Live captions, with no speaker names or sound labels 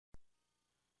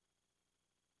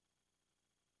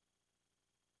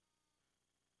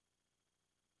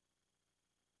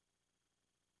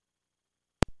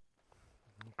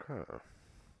Huh.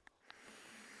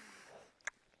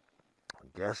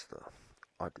 I guess the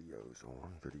audio's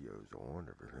on, video's on,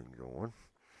 everything's on.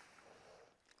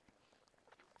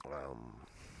 Um,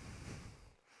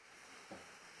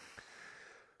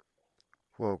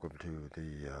 Welcome to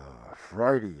the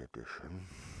Friday edition.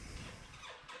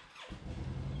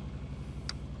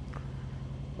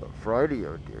 Friday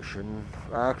edition.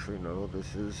 Actually, no.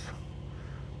 This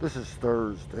is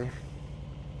Thursday,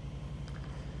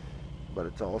 but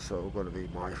it's also going to be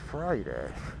my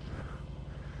Friday.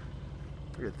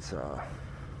 It's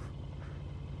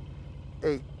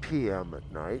 8 p.m.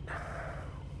 at night.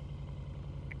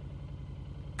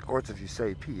 Of course, if you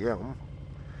say p.m.,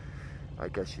 I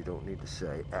guess you don't need to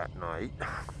say at night,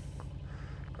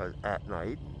 because at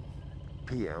night and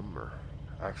p.m. are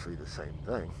actually the same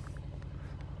thing.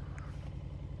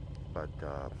 But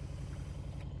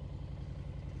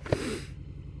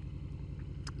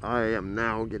I am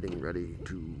now getting ready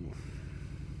to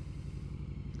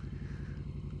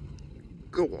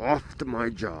go off to my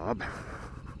job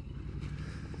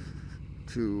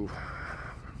to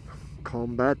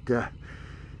combat the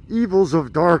evils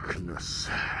of darkness.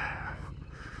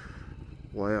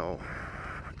 Well,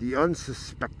 the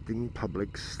unsuspecting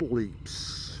public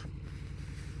sleeps.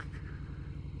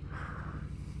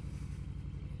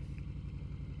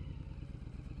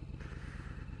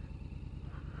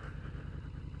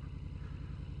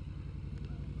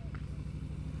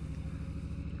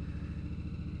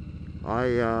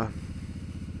 I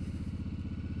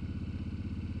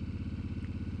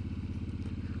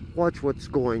watch what's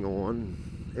going on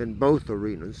in both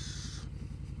arenas.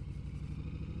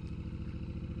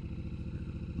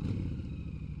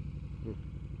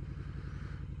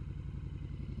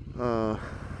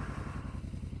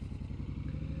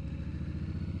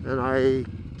 And I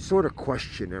sort of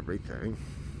question everything.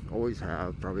 Always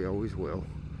have, probably always will.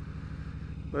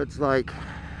 But it's like,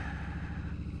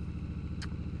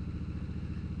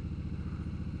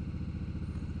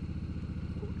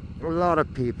 a lot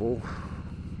of people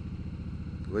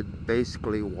would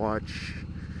basically watch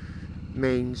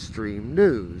mainstream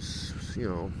news,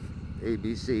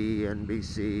 ABC,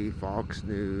 NBC, Fox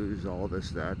News, all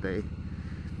this, that.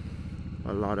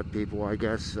 A lot of people, I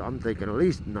guess, I'm thinking at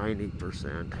least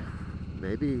 90%,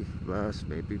 maybe less,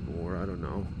 maybe more, I don't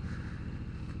know,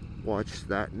 watch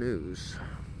that news.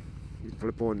 You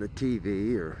flip on the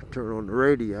TV or turn on the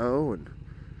radio, and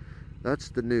that's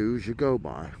the news you go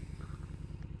by.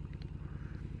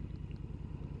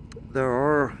 There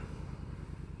are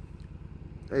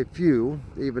a few,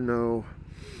 even though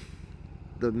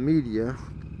the media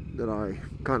that I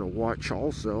kind of watch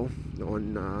also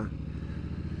on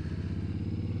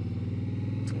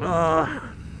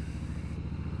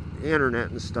internet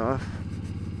and stuff,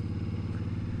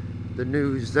 the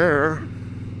news there,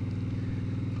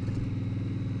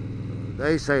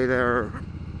 they say their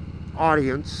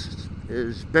audience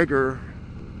is bigger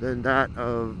than that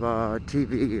of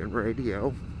TV and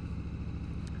radio.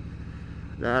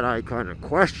 That I kind of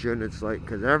question. It's like,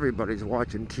 because everybody's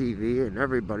watching TV and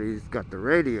everybody's got the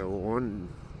radio on.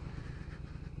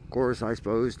 Of course, I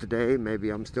suppose today maybe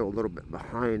I'm still a little bit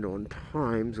behind on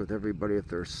times with everybody with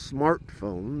their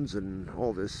smartphones and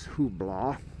all this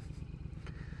hoopla.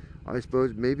 I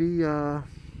suppose maybe the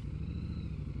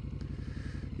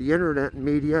internet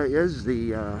media is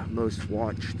the most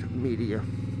watched media,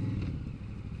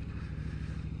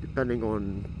 depending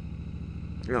on,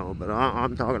 but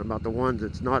I'm talking about the ones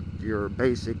that's not your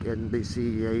basic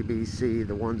NBC, ABC,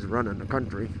 the ones running the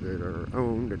country that are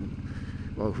owned and,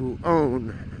 well, who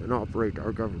own and operate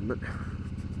our government.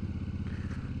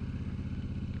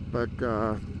 But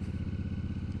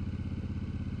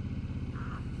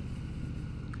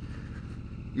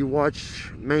you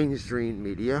watch mainstream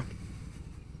media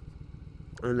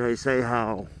and they say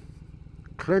how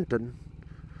Clinton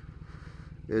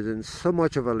is in so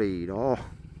much of a lead. Oh,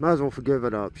 might as well forgive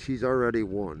it up. She's already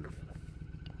won.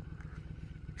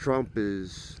 Trump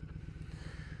is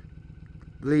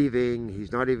leaving.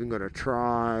 He's not even going to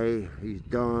try. He's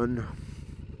done,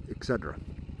 etc.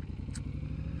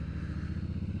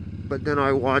 But then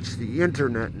I watch the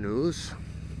internet news,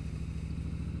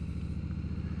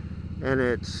 and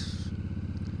it's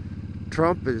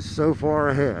Trump is so far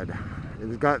ahead.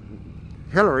 It's got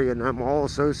Hillary and them all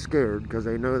so scared because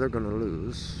they know they're going to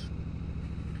lose.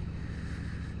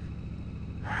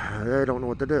 They don't know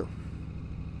what to do.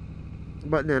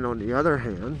 But then on the other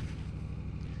hand,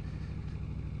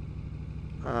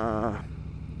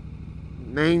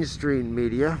 mainstream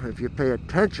media, if you pay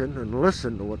attention and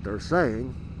listen to what they're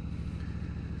saying,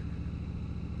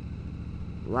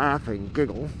 laugh and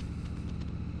giggle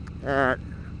at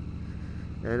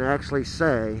and actually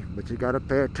say, but you got to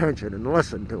pay attention and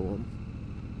listen to them.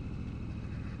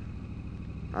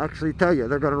 Actually tell you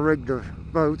they're going to rig the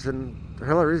votes and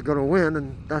Hillary's going to win,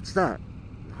 and that's that.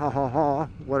 Ha ha ha,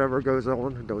 whatever goes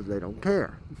on, they don't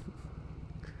care.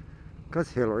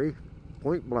 Because Hillary,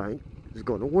 point blank, is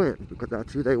going to win, because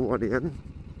that's who they want in.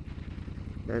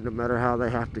 And no matter how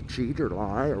they have to cheat or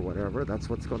lie or whatever, that's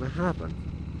what's going to happen.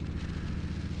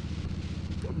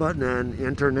 But then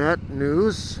internet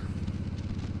news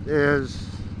is,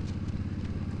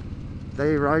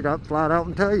 they write up flat out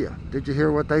and tell you, did you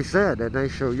hear what they said? And they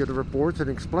show you the reports and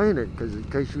explain it, because in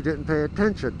case you didn't pay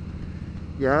attention,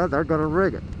 yeah, they're going to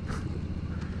rig it.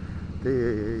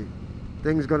 The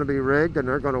thing's going to be rigged and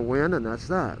they're going to win, and that's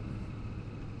that.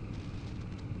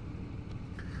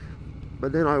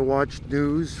 But then I watched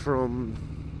news from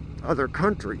other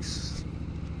countries,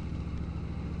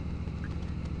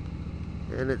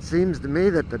 and it seems to me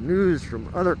that the news from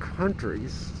other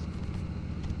countries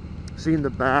seem to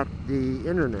back the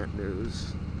internet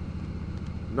news,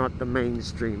 not the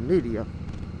mainstream media.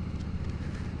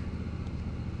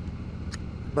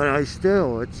 But it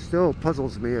still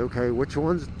puzzles me, okay, which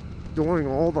one's doing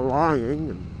all the lying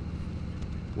and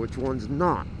which one's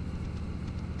not?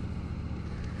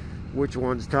 Which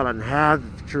one's telling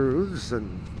half-truths and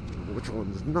which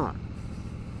one's not?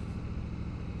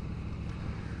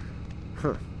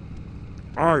 Huh.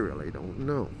 I really don't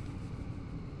know.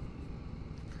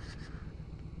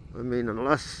 I mean,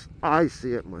 unless I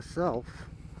see it myself,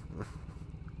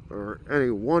 or any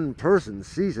one person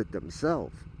sees it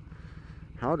themselves,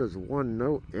 how does one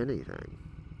know anything?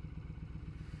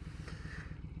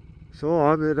 So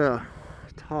I'm in a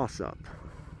toss-up,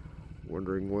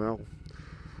 wondering, well,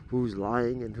 who's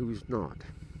lying and who's not?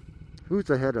 Who's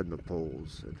ahead in the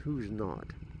polls and who's not?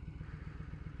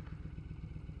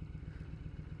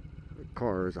 The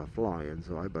car is a-flying,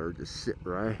 so I better just sit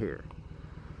right here.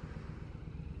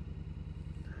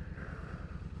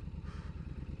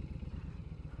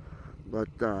 But,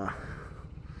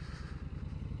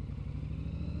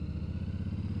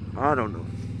 I don't know.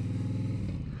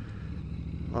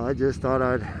 I just thought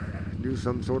I'd do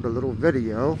some sort of little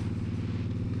video,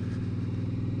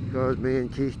 because me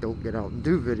and Keith don't get out and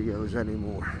do videos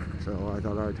anymore. So I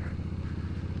thought I'd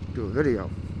do a video.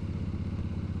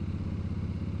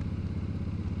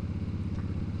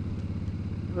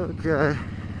 Okay,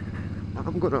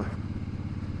 I'm gonna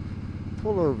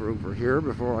pull over here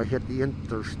before I hit the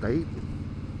interstate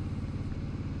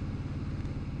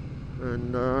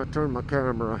and turn my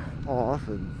camera off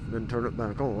and then turn it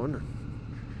back on.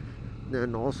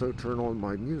 Then also turn on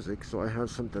my music so I have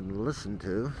something to listen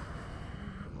to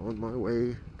on my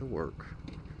way to work,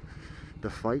 to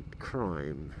fight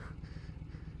crime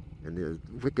and the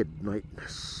wicked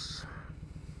nightness,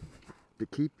 to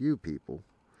keep you people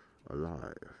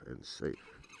alive and safe.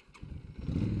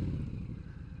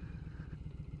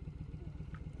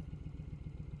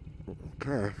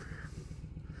 Okay.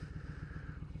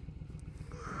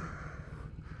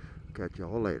 Catch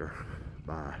y'all later.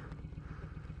 Bye.